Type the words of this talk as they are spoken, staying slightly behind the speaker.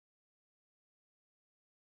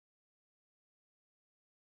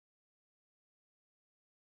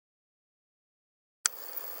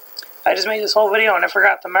I just made this whole video and I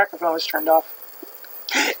forgot the microphone was turned off.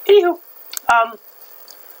 Anywho,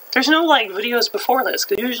 there's no, like, videos before this,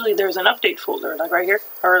 because usually there's an update folder, like right here,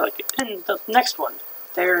 or, like, in the next one.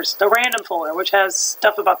 There's the random folder, which has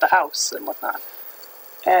stuff about the house and whatnot.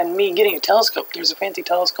 And me getting a telescope. There's a fancy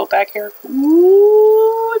telescope back here.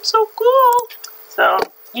 Ooh, it's so cool! So,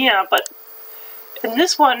 yeah, but in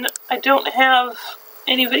this one, I don't have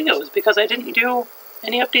any videos, because I didn't do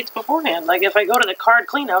any updates beforehand. Like, if I go to the card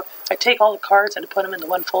cleanout, I take all the cards and put them in the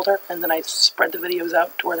one folder, and then I spread the videos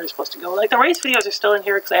out to where they're supposed to go. Like, the race videos are still in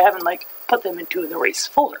here, because I haven't, like, put them into the race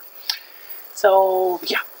folder. So,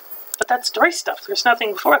 yeah. But that's the race stuff. There's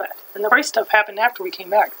nothing before that. And the race stuff happened after we came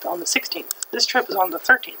back, on the 16th. This trip was on the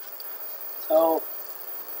 13th. So,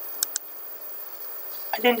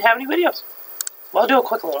 I didn't have any videos. Well, I'll do a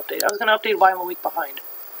quick little update. I was going to update why I'm a week behind.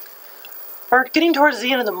 We're getting towards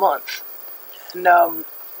the end of the month. And,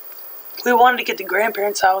 we wanted to get the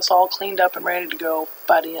grandparents' house all cleaned up and ready to go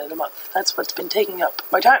by the end of the month. That's what's been taking up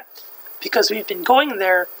my time. Because we've been going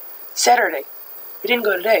there Saturday. We didn't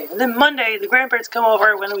go today. And then Monday, the grandparents come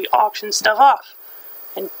over when we auction stuff off.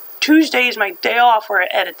 And Tuesday is my day off where I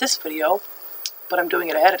edit this video. But I'm doing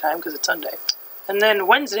it ahead of time because it's Sunday. And then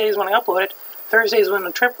Wednesday is when I upload it. Thursday is when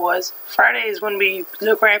the trip was. Friday is when the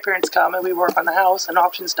grandparents come and we work on the house and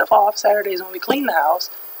auction stuff off. Saturday is when we clean the house.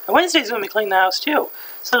 And Wednesday is when we clean the house too.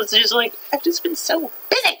 So it's just like, I've just been so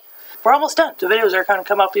busy. We're almost done. The videos are going to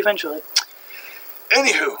come up eventually.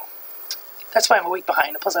 Anywho, that's why I'm a week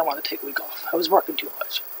behind. Plus I want to take a week off. I was working too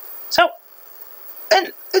much. So,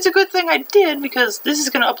 and it's a good thing I did because this is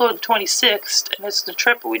going to upload the 26th. And it's the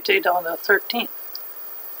trip we did on the 13th.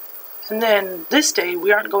 And then this day,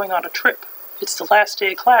 we aren't going on a trip. It's the last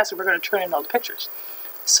day of class and we're going to turn in all the pictures.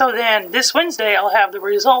 So then this Wednesday, I'll have the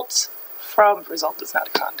results from, it's not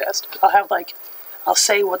a contest. I'll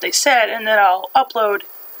say what they said and then I'll upload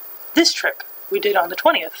this trip we did on the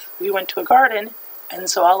 20th. We went to a garden and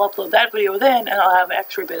so I'll upload that video then and I'll have an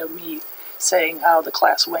extra bit of me saying how the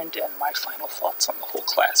class went and my final thoughts on the whole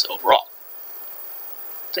class overall.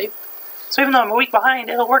 See? So even though I'm a week behind,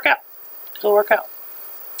 it'll work out. It'll work out.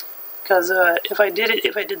 Because if I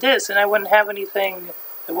did this, and I wouldn't have anything.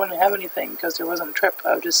 I wouldn't have anything because there wasn't a trip.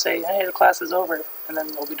 I would just say, "Hey, the class is over," and then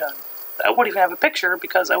we'll be done. I wouldn't even have a picture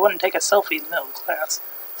because I wouldn't take a selfie in the middle of class.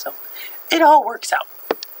 So it all works out.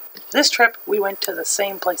 This trip, we went to the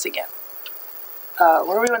same place again.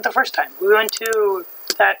 Where we went the first time. We went to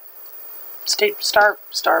that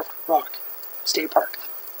Starved Rock State Park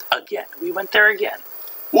again. We went there again.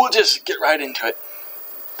 We'll just get right into it.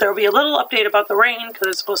 There will be a little update about the rain, because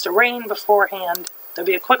it's supposed to rain beforehand. There'll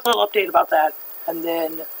be a quick little update about that, and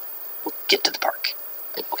then we'll get to the park.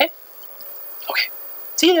 Okay? Okay.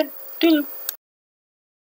 See you then. Doodle.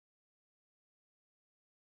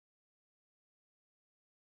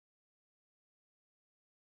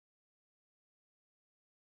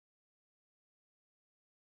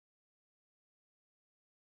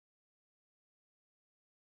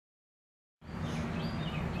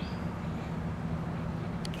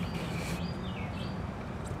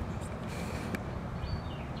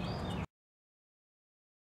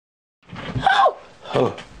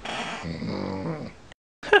 Oh.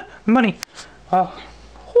 Money.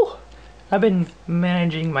 I've been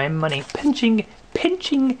managing my money, pinching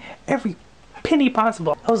every penny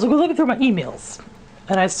possible. I was looking through my emails,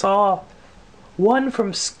 and I saw one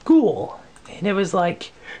from school, and it was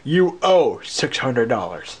like, "You owe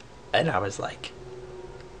 $600," and I was like,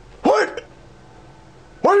 "What?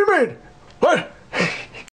 What do you mean? What?"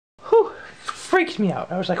 Whew, freaked me out.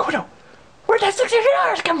 I was like, "Oh no, where'd that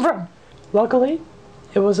 $600 come from?" Luckily,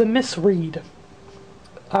 it was a misread.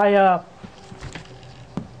 I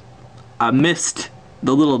missed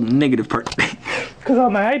the little negative part. Because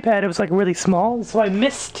on my iPad it was like really small, so I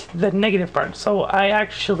missed the negative part. So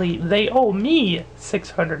they owe me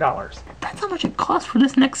 $600. That's how much it costs for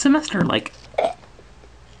this next semester, like.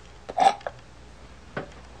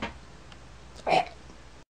 Now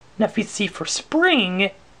if you see for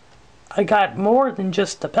spring, I got more than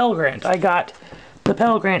just the Pell Grant. I got the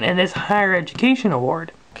Pell Grant and this higher education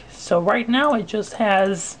award. So right now it just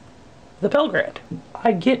has the Pell Grant.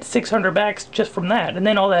 I get $600 just from that, and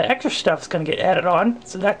then all that extra stuff's gonna get added on,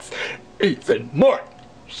 so that's even more.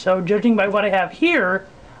 So judging by what I have here,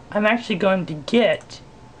 I'm actually going to get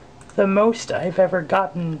the most I've ever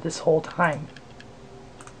gotten this whole time.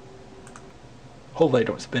 Hopefully I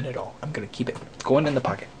don't spend it all. I'm gonna keep it. It's going in the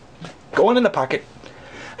pocket. Going in the pocket.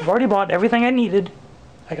 I've already bought everything I needed.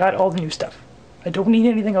 I got all the new stuff. I don't need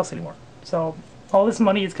anything else anymore. So all this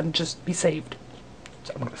money is gonna just be saved.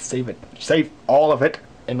 So I'm gonna save it. Save all of it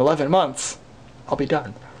in 11 months. I'll be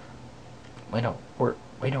done. Wait no.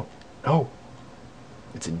 No,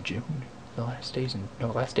 it's in June. The last day's in,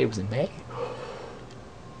 no, last day was in May.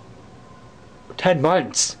 10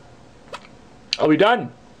 months. I'll be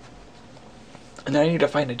done. And then I need to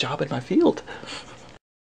find a job in my field.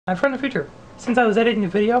 I'm from the future. Since I was editing the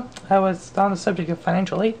video, I was on the subject of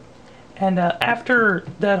financial aid. And after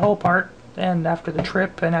that whole part, and after the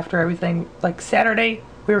trip, and after everything, like Saturday,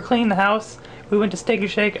 we were cleaning the house. We went to Steak and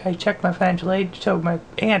Shake. I checked my financial aid, showed my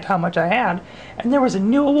aunt how much I had, and there was a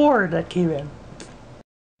new award that came in.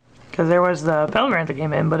 Because there was the Pell Grant that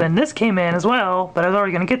came in, but then this came in as well, but I was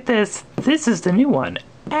already going to get this. This is the new one.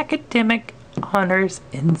 Academic Honors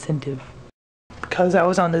Incentive. Because I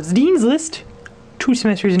was on the Dean's list 2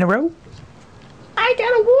 semesters in a row, I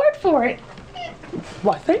got an award for it.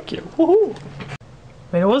 Why, thank you. Woohoo.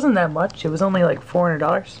 I mean, it wasn't that much. It was only like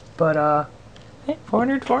 $400, but, hey,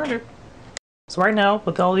 400. So right now,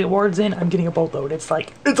 with all the awards in, I'm getting a boatload. It's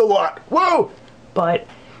like, it's a lot. Whoa! But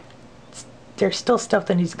there's still stuff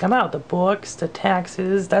that needs to come out. The books, the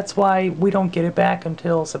taxes. That's why we don't get it back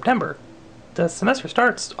until September. The semester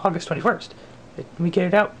starts August 21st. We get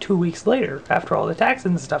it out 2 weeks later, after all the taxes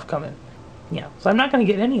and stuff come in. Yeah, so I'm not going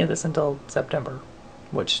to get any of this until September,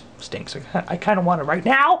 which stinks. I kind of want it right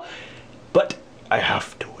now, but I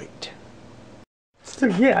have to wait. So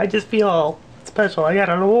yeah, I just feel all special. I got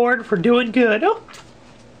an award for doing good. Oh.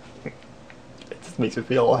 It just makes me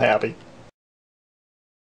feel all happy.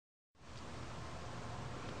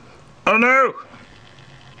 Oh no!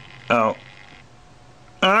 Oh.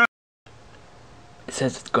 It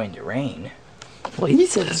says it's going to rain. Well, he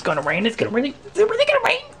says it's gonna rain. It's gonna really, is it really gonna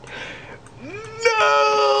rain?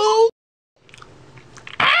 No!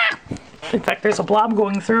 Ah! In fact, there's a blob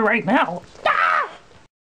going through right now. Ah!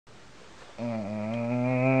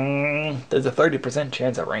 There's a 30%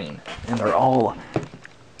 chance of rain, and they're all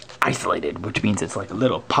isolated, which means it's like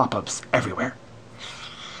little pop-ups everywhere.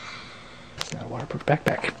 It's not a waterproof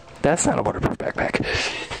backpack. That's not a waterproof backpack.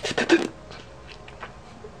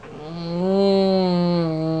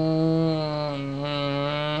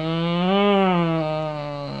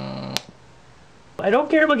 I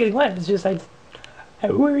don't care about getting wet. It's just I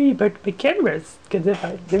worry about my cameras because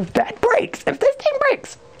if that breaks, if this thing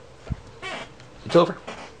breaks, it's over.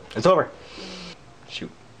 It's over.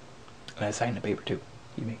 Shoot. And I signed a paper too.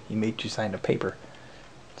 He made you sign a paper.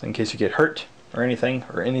 So in case you get hurt or anything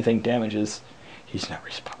damages, he's not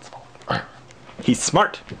responsible. He's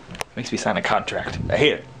smart. Makes me sign a contract. I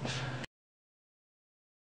hate it.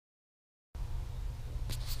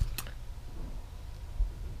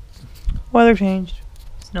 weather changed.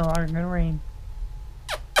 It's no longer gonna rain.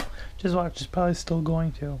 Just watch, it's probably still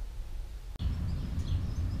going to.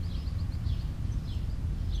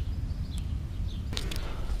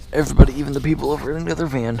 Everybody, even the people over in the other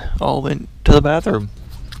van, all went to the bathroom.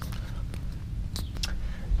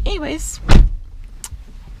 Anyways,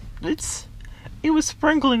 it was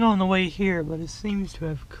sprinkling on the way here, but it seems to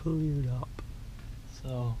have cleared up.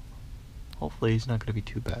 So, hopefully it's not going to be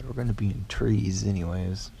too bad. We're going to be in trees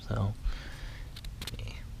anyways, so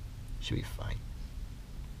yeah, should be fine.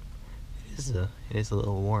 It is a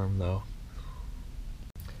little warm though.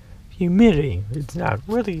 Humidity, it's not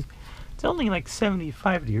really, it's only like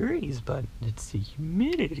 75 degrees, but it's the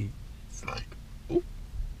humidity. It's like, ooh.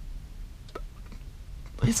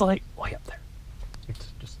 It's like way up there. It's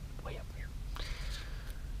just way up here.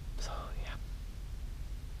 So, yeah.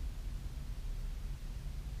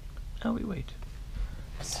 Oh, wait.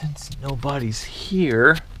 Since nobody's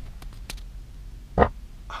here, oh.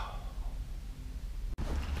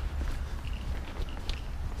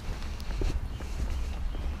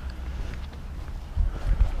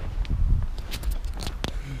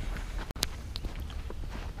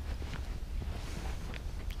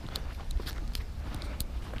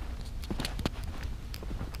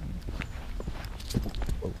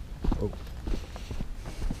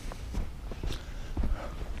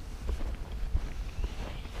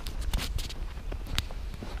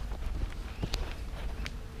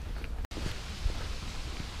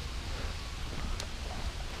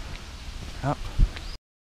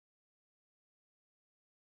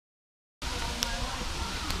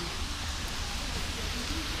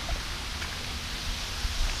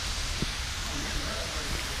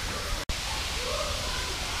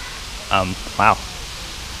 Wow.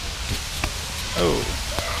 Oh.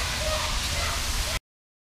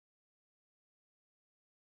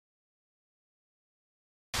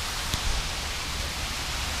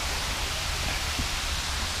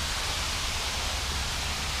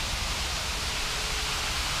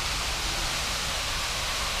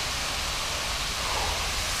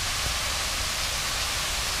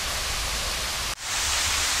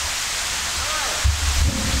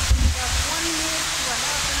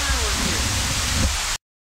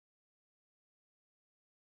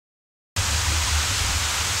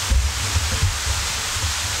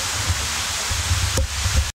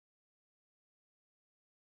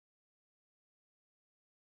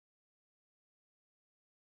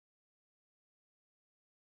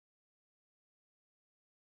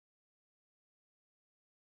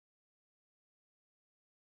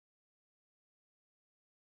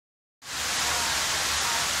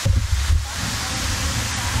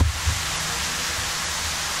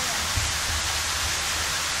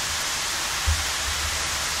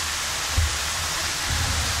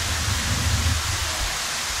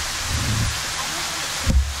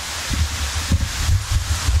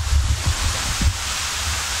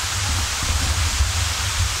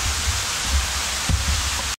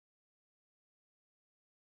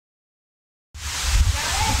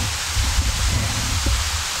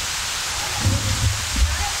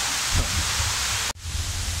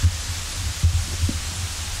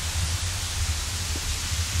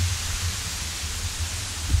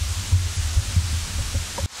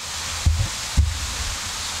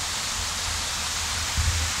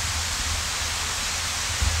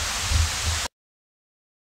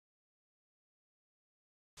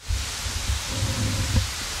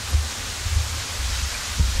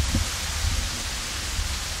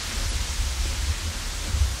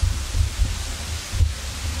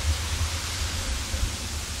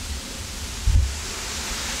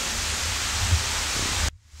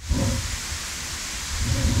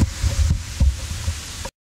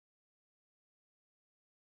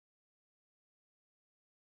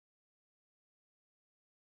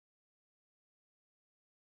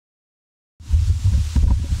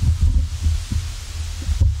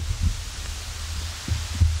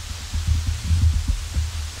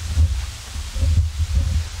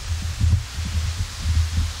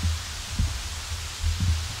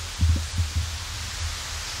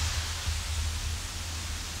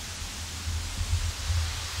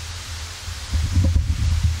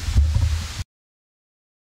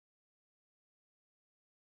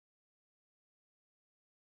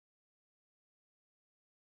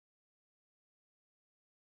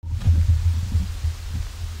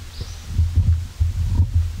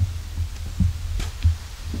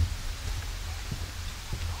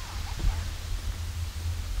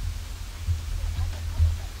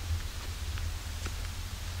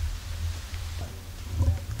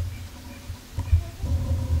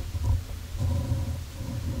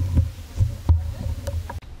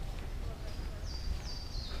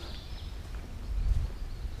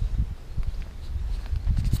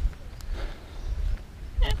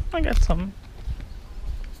 I got some.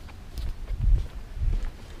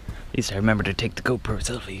 At least I remember to take the GoPro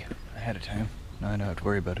selfie ahead of time. Now I don't have to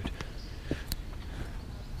worry about it.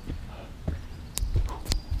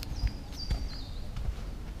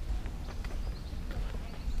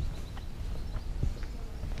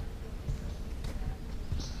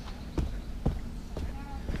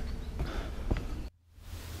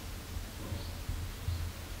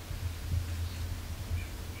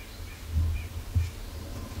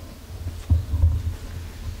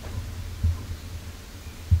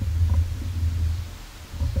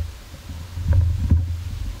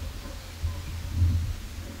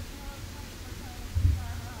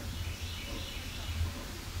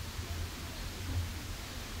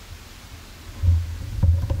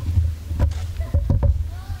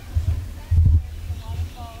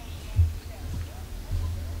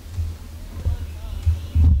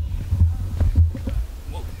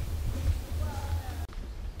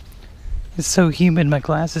 It's so humid, my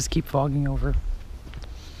glasses keep fogging over.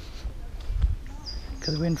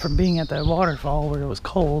 Because we went from being at that waterfall where it was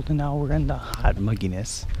cold, and now we're in the hot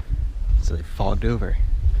mugginess. So they fogged over.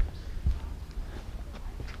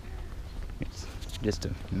 It's just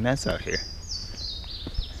a mess out here.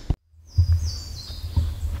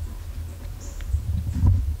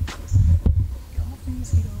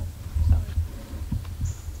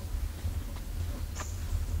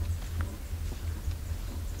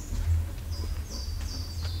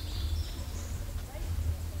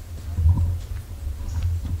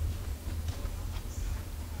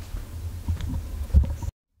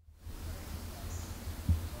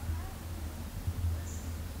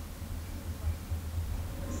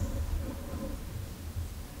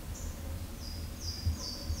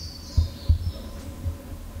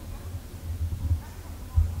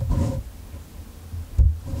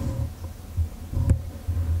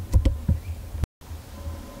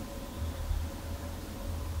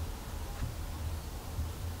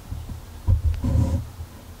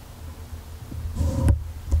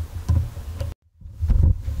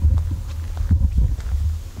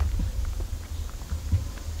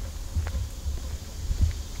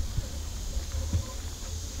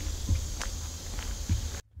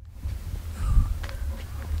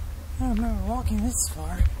 I don't remember walking this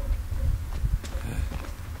far.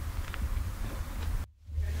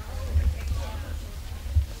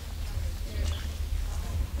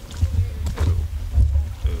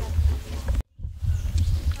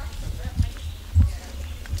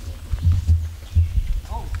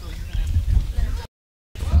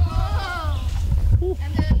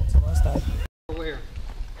 Where?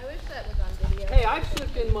 I wish that was on video. Hey, I've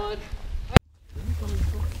slipped in mud.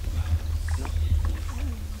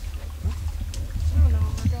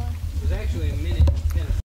 It was actually a minute and 10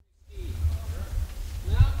 feet.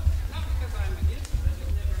 No, not because I'm against it, I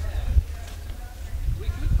just never have. We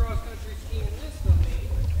could cross country ski in this though, maybe.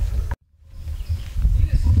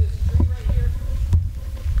 See this tree right here?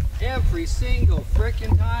 Every single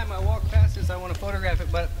frickin' time I walk past this, I want to photograph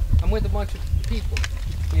it, but I'm with a bunch of people,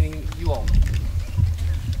 meaning you all.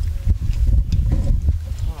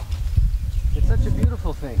 Oh, it's such a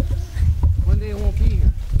beautiful thing. One day it won't be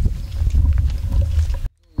here.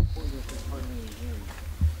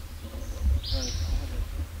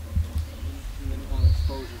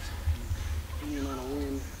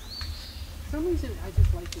 For some reason, I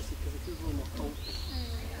just like this because it feels a little more open.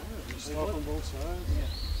 Just off on both sides? Yeah.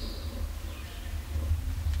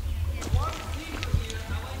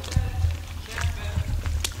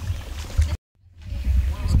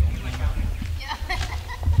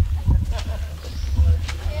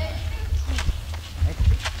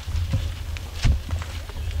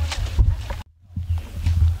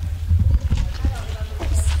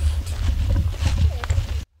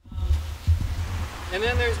 And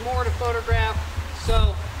then there's more to photograph,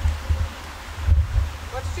 so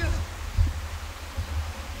let's just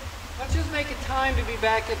make a time to be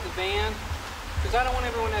back at the van, because I don't want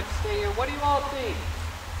everyone to have to stay here. What do you all think?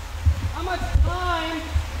 How much time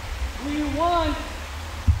do you want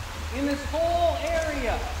in this whole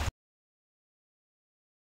area?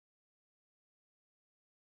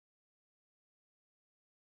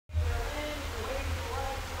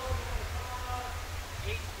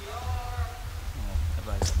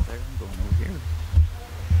 I'm going over here.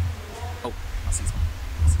 Oh, I see something.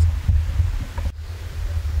 I see something.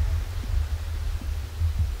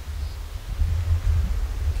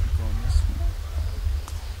 Keep going this way.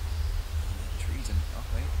 Trees and oh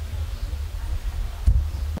wait.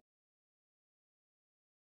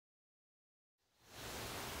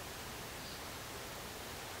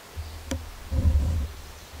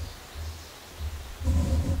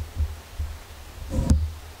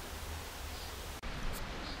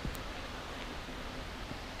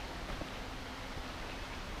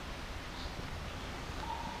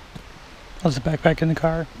 Was the backpack in the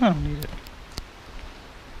car? I don't need it.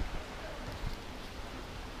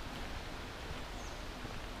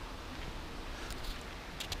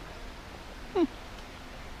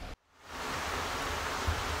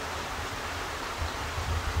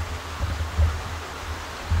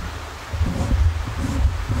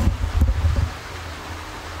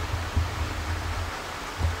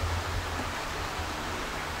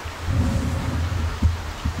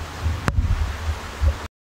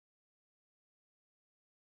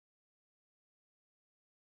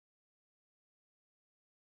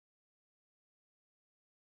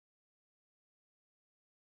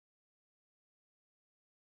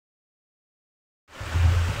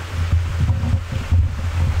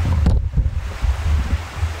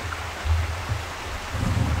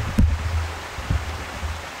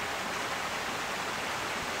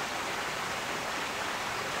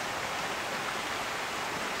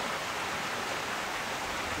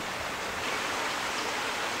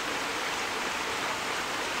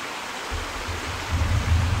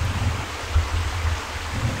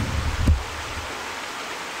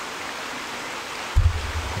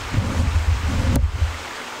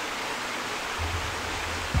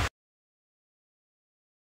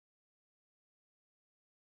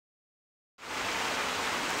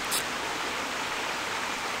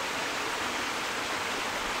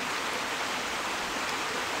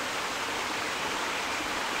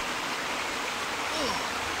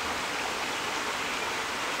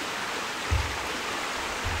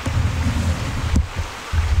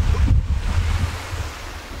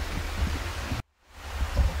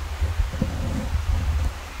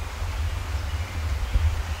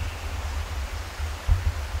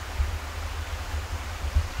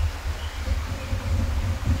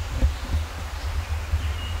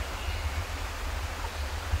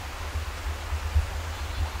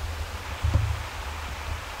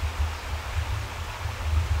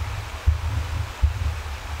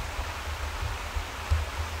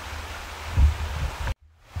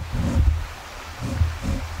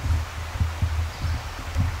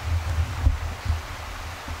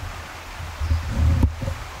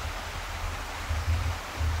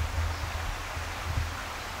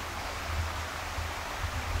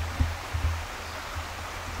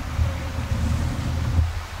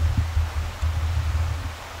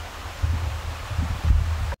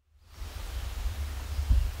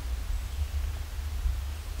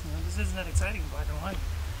 This isn't that exciting, black and white.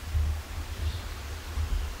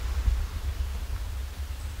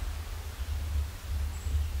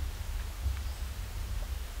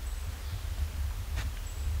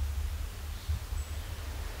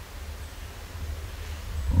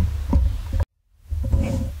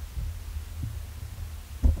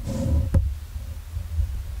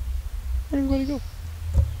 Where'd everybody go?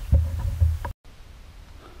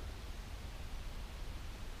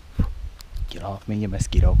 Get off me, you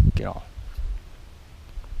mosquito. Get off.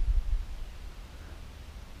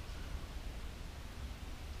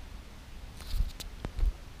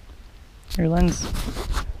 Your lens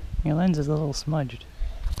is a little smudged.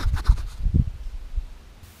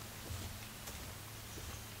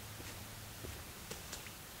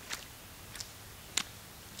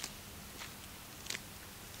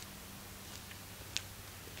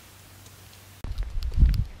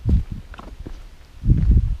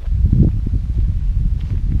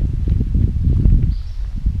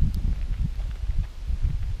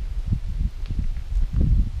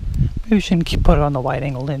 Maybe you shouldn't put it on the wide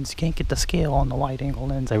angle lens. You can't get the scale on the wide angle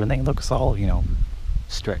lens. Everything looks all, you know,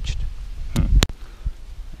 stretched. There.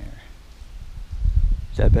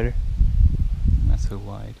 Is that better? Not so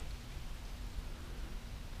wide.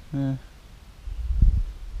 I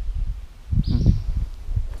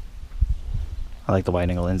like the wide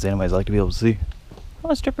angle lens anyways. I like to be able to see.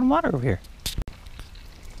 Oh, it's dripping water over here.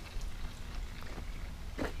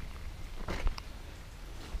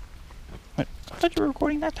 What? I thought you were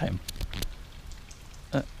recording that time.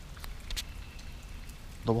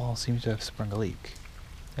 The wall seems to have sprung a leak.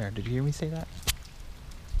 There, did you hear me say that?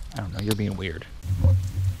 I don't know, you're being weird.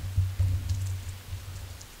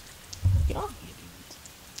 Get off me,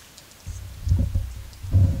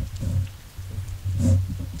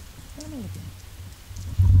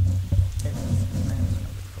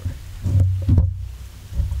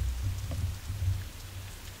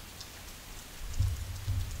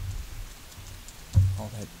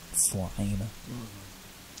 all that slime.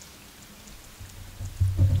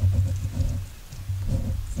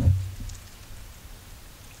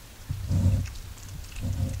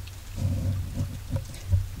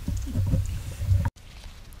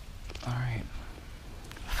 Alright.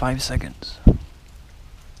 5 seconds.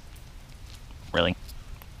 Really?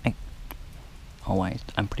 Hey. Oh,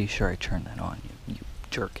 I'm pretty sure I turned that on, you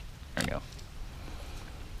jerk. There we go.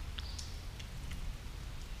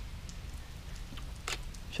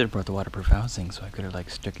 Should have brought the waterproof housing so I could have like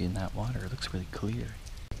stuck in that water. It looks really clear.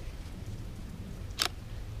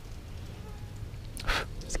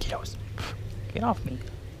 Mosquitoes. Get off me.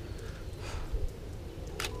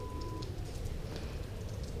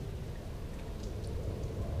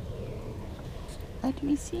 Let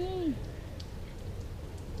me see.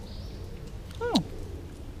 Oh,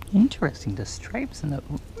 interesting. The stripes and the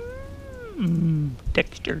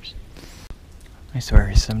textures. I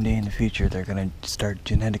swear someday in the future they're gonna start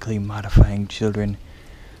genetically modifying children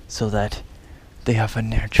so that they have a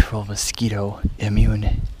natural mosquito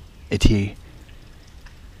immunity.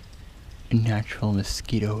 Natural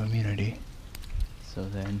mosquito immunity. So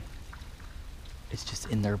then it's just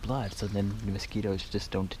in their blood, so then the mosquitoes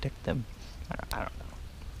just don't detect them. I don't know.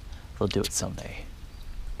 They'll do it someday.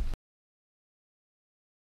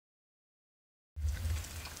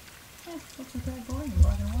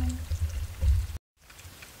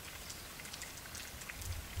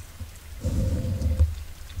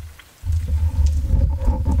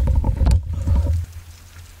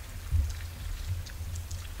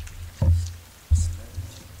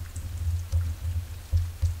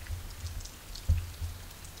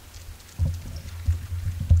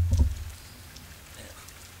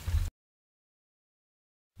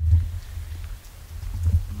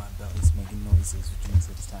 My belly's making noises, which means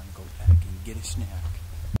it's time to go back and get a snack.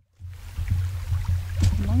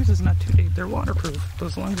 As long as it's not too deep, they're waterproof. But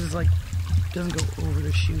as long as it's like doesn't go over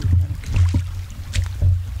the shoe.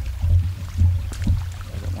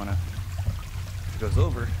 I don't wanna. If it goes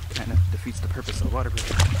over, kind of defeats the purpose of the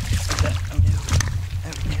waterproof. Oh no!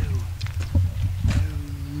 Oh no! Oh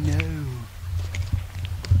no!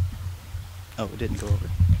 Oh, it didn't go over.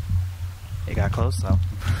 It got close though.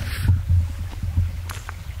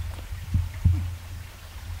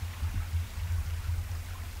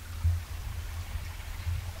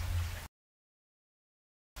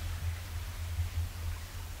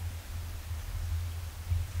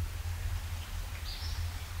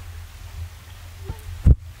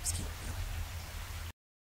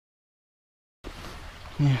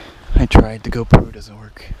 Yeah, I tried. The GoPro doesn't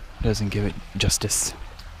work. It doesn't give it justice.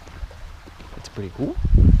 It's pretty cool.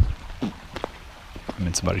 I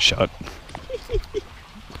mean, somebody shot.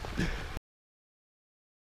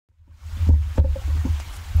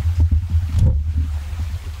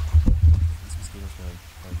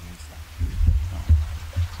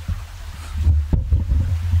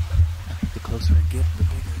 The closer I get, the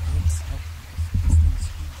bigger it gets. This thing's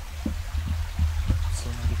huge. So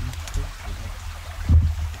not even close.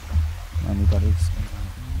 Anybody's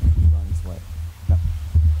what? No. Okay.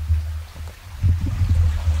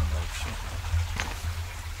 Oh, shit.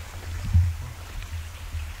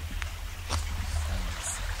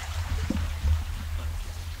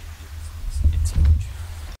 It's huge.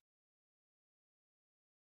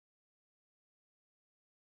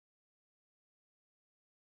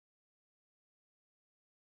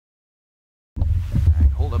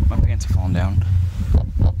 Alright, hold up, my pants are falling down.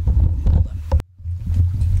 Hold up.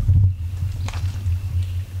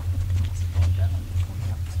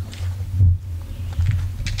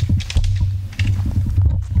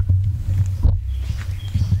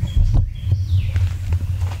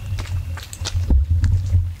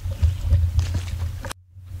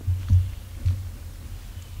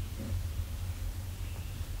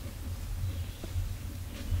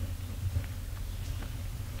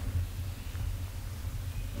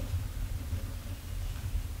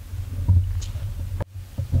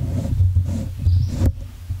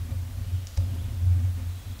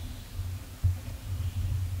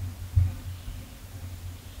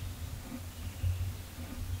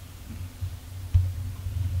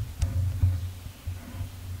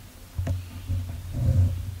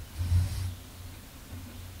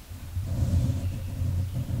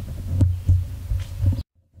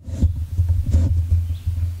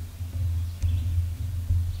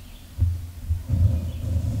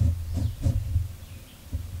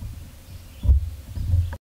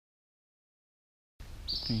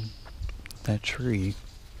 That tree.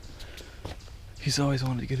 He's always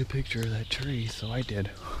wanted to get a picture of that tree, so I did.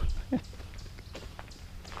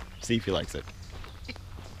 See if he likes it.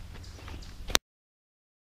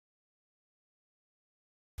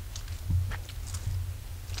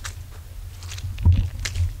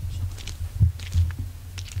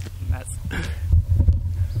 That's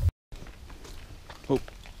oh.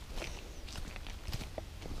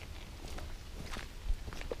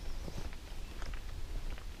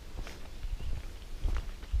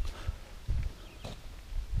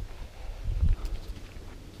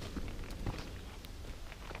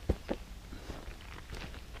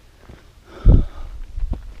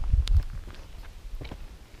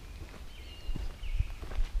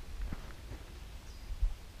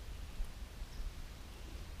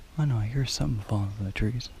 Oh no, I hear something falling from the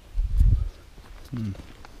trees. I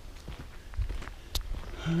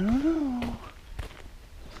don't know.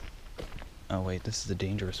 Oh wait, this is the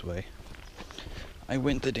dangerous way. I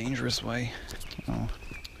went the dangerous way. Oh.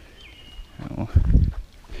 Oh.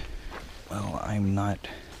 Well, I'm not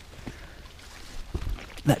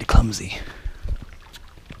that clumsy.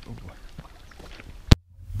 Ooh.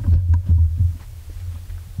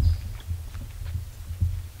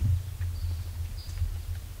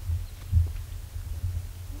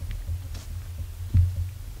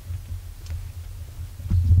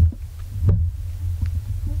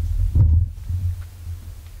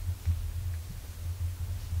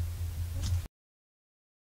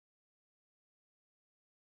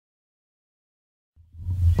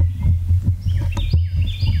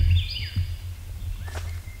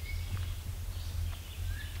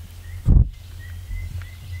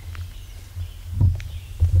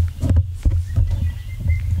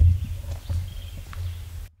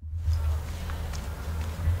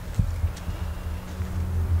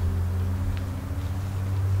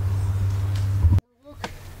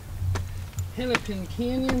 Hennepin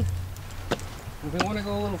Canyon. If we want to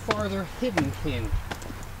go a little farther, Hidden Canyon.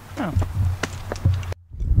 Oh.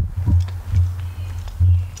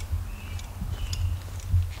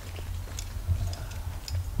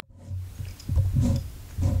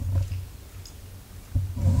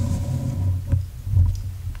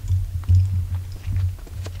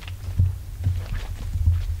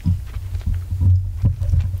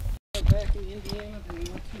 Back in Indiana, then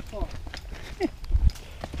we went too far.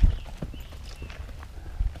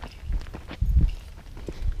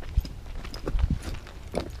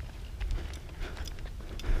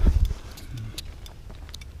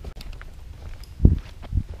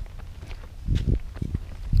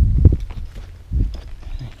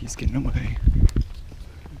 He's getting away.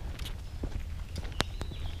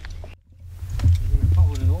 We're gonna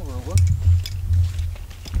call it over, or what?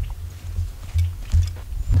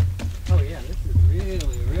 Oh yeah, this is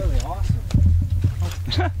really, really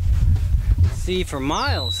awesome. See for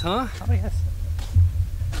miles, huh? Oh yes.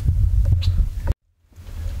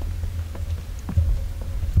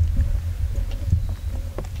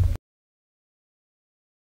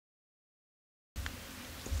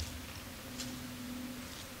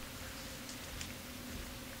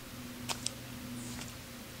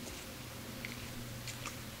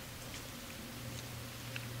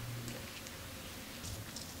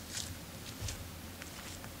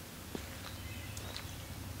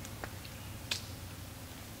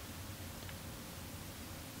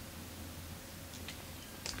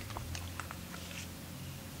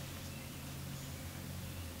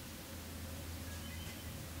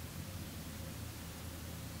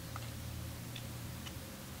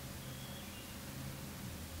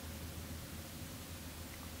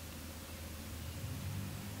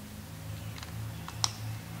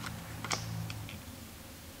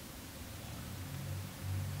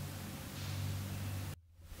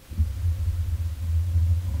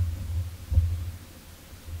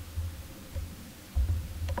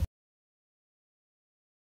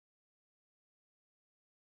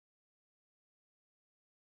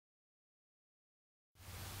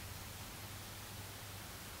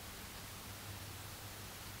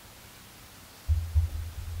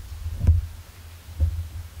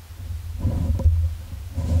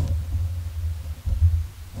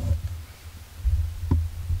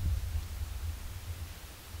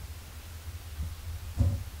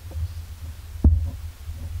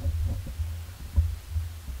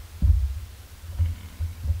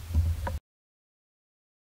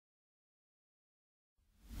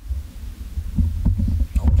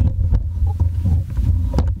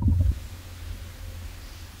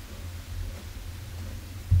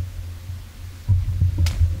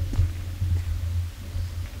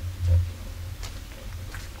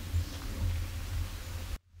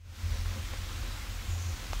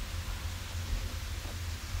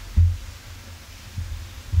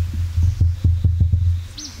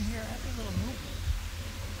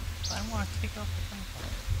 I want to take off the phone call.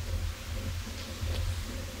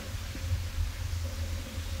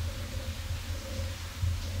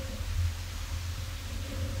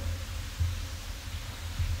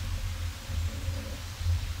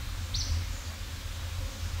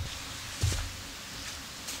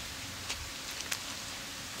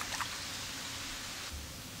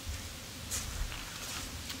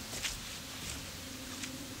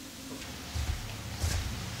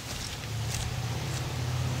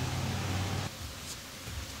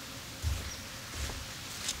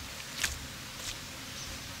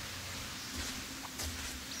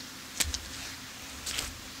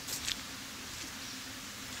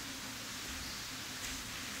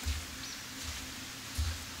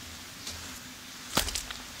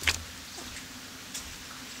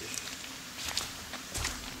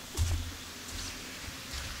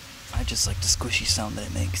 I just like the squishy sound that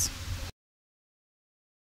it makes.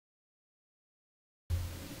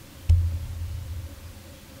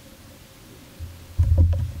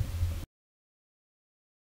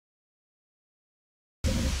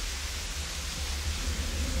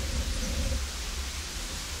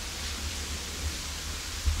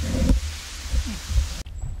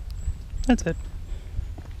 That's it.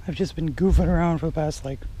 I've just been goofing around for the past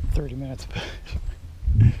like 30 minutes.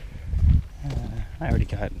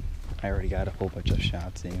 I already got a whole bunch of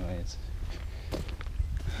shots anyways.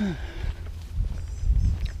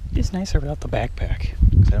 It's nicer without the backpack,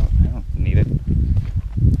 'cause I don't need it.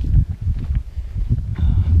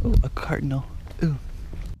 Oh, a cardinal. Ooh.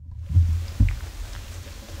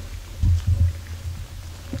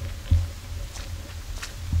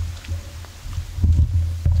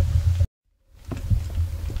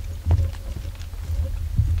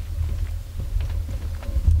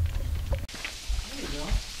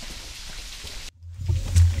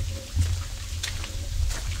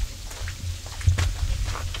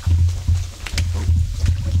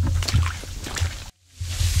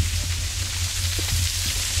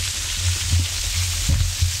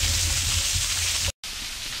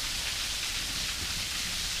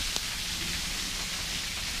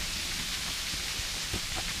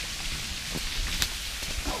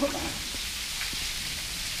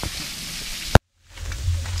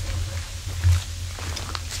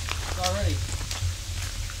 Already.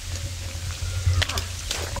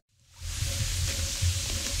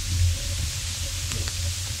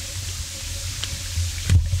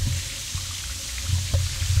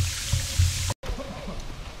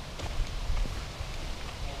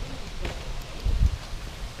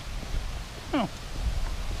 Oh.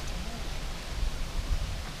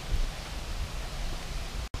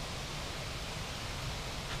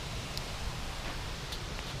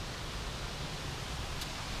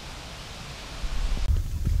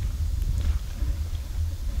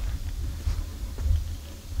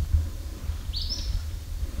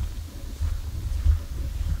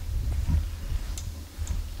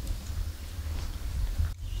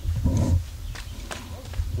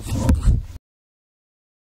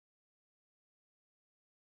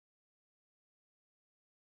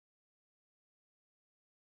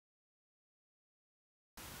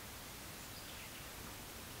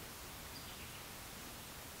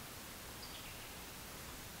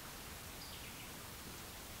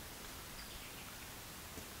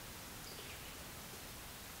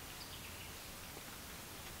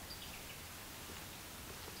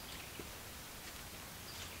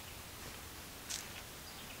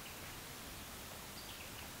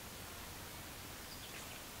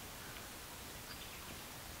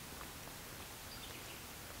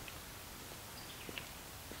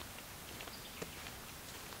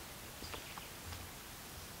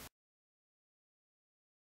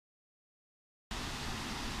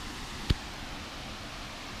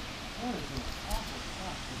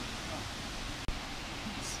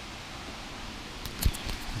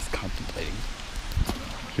 He's contemplating.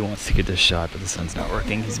 He wants to get this shot, but the sun's not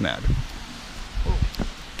working. He's mad.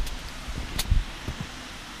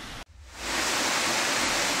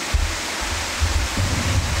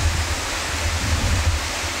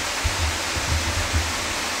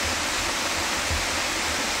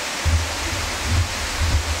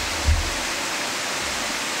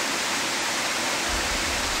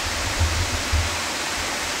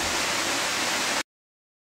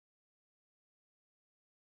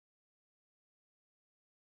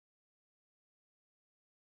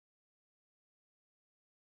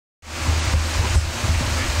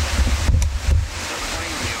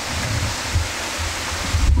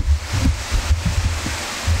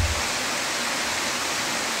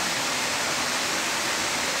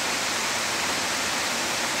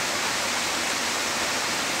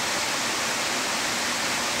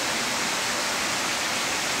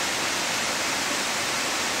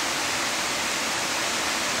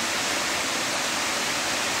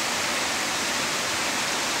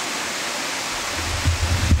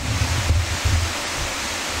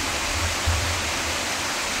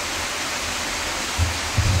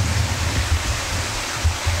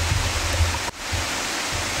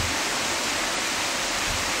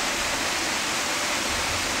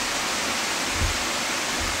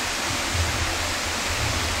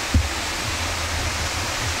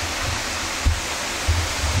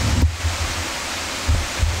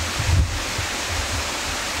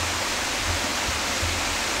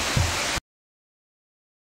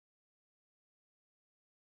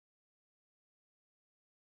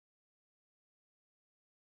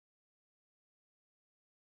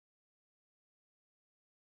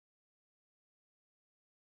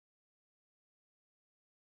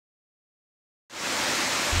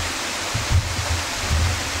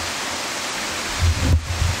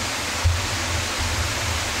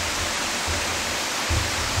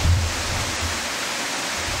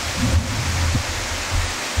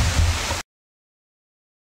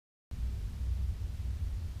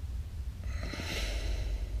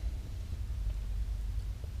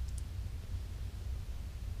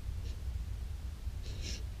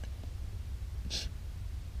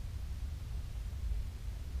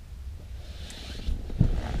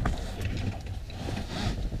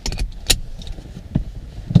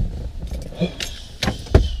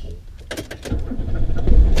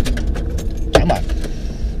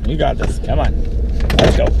 You got this. Come on.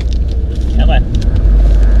 Let's go. Come on.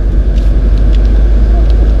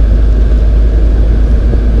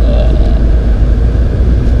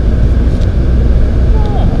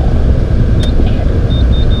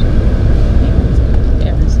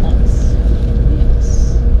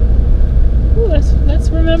 Let's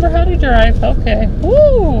remember how to drive. Okay.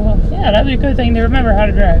 Woo! Yeah, that'd be a good thing to remember how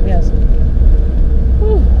to drive. Yes.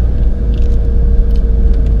 Woo.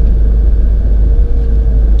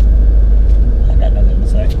 I got nothing to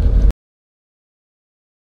say.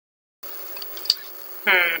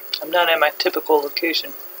 I'm not at my typical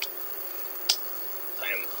location.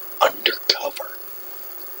 I'm undercover.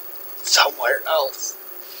 Somewhere else.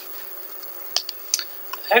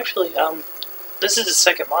 Actually, this is the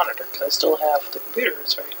second monitor, because I still have the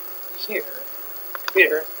computers right here.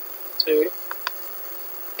 Computer. See?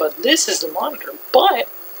 But this is the monitor. But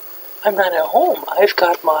I'm not at home. I've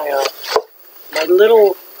got my, my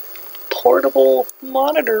little portable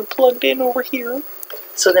monitor plugged in over here.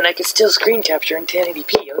 So then I can still screen capture in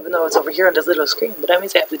 1080p, even though it's over here on this little screen. But that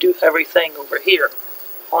means I have to do everything over here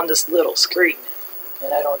on this little screen.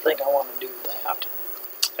 And I don't think I want to do that.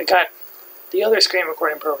 I got the other screen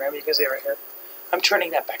recording program, you can see right here. I'm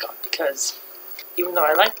turning that back on because even though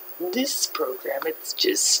I like this program, it's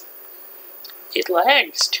just, it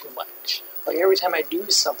lags too much. Like every time I do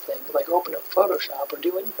something, like open up Photoshop or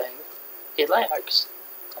do anything, it lags.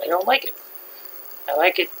 I don't like it. I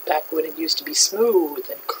like it back when it used to be smooth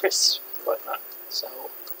and crisp and whatnot. So,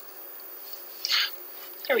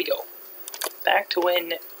 there we go. Back to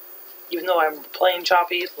when, even though I'm playing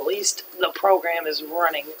choppy, at least the program is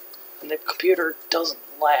running and the computer doesn't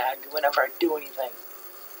lag whenever I do anything.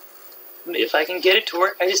 If I can get it to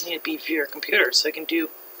work, I just need a beefier computer so I can do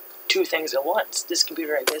two things at once. This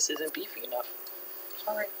computer, I guess, isn't beefy enough.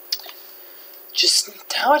 Sorry. Just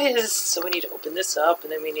how it is. So we need to open this up,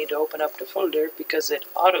 and then we need to open up the folder because it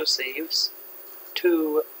auto-saves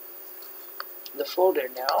to the folder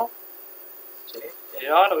now. See? It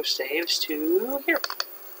auto-saves to here.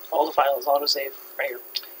 All the files auto-save right here.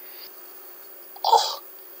 Oh!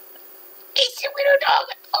 It's a little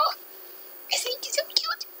dog! Oh! I think it's so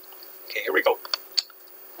cute! Okay, here we go.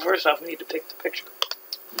 First off, we need to pick the picture.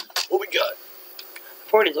 What we got?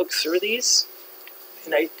 I've already looked through these,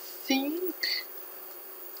 and I think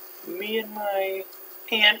me and my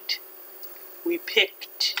aunt, we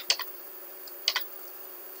picked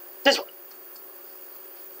this one.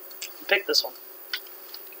 We picked this one.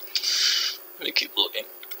 Let me keep looking.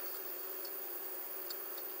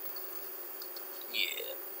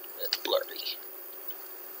 Yeah, that's blurry.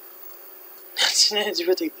 That's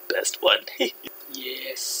really the best one.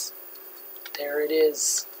 Yes. There it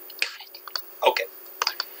is. Got it. Okay.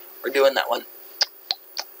 We're doing that one.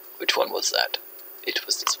 Which one was that? It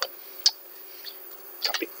was this one.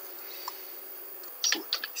 Copy.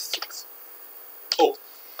 426. Oh.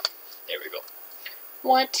 There we go.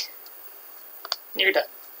 What? You're done.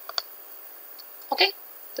 Okay.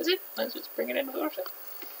 That's it. Let's just bring it into Photoshop.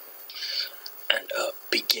 And,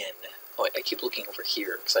 begin. Oh, I keep looking over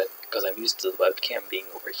here because I'm used to the webcam being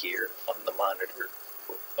over here on the monitor,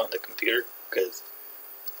 on the computer, because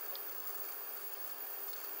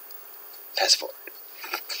fast forward.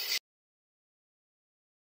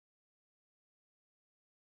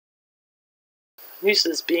 I'm used to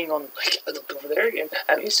this being on, like, I looked over there again.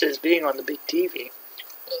 I'm used to this being on the big TV.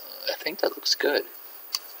 I think that looks good.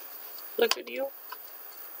 Look at you.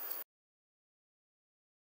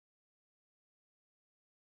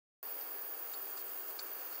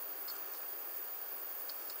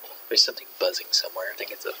 There's something buzzing somewhere. I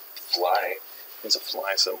think it's a fly. There's a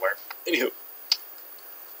fly somewhere. Anywho,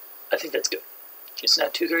 I think that's good. It's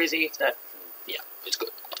not too crazy. It's not. Yeah, it's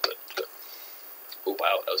good. It's good. It's good. Oh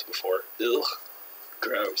wow, that was before. Ugh,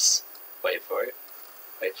 gross. Wait for it.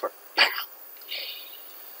 Wait for it.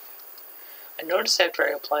 I noticed after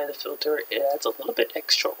I apply the filter, it adds a little bit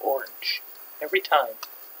extra orange every time.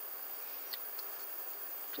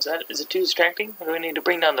 Is it too distracting? Or do I need to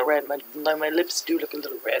bring down the red? My lips do look a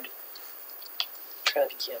little red. Try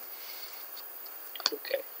that again.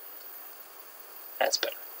 Okay. That's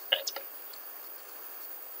better. That's better.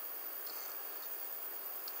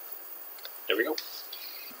 There we go.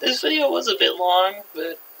 This video was a bit long,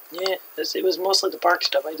 but yeah, it was mostly the park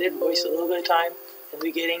stuff. I did waste a little bit of time in the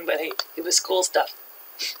beginning, but hey, it was cool stuff.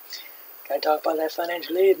 Gotta talk about that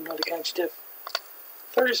financial aid and all the kind of stuff.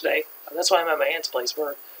 Thursday, that's why I'm at my aunt's place.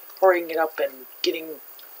 We're hurrying it up and getting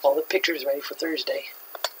all the pictures ready for Thursday.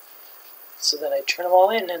 So then I turn them all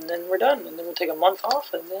in, and then we're done. And then we'll take a month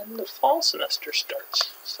off, and then the fall semester starts.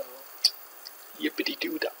 So,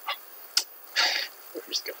 yippity-doo-dah. We're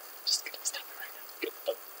just gonna stop it right now. Good.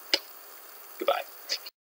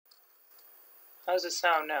 How's it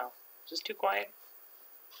sound now? Is this too quiet?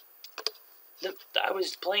 I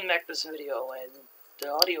was playing back this video and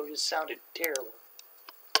the audio just sounded terrible.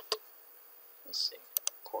 Let's see.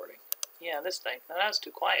 Recording. Yeah, this thing. Now that's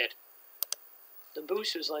too quiet. The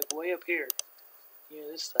boost is like way up here. Yeah,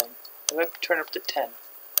 this thing. I have to turn up to 10.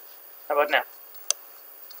 How about now?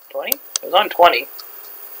 20? It was on 20. It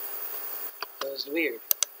was weird.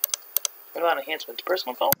 What about enhancements?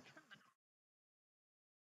 Personal call?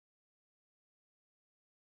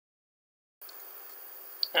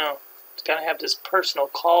 No. It's gotta have this personal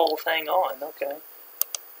call thing on. Okay.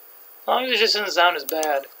 As long as it just doesn't sound as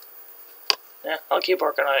bad. Yeah, I'll keep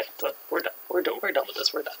working on it. We're done. We're done with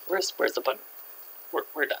this. We're done. Where's the button?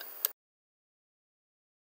 We're done.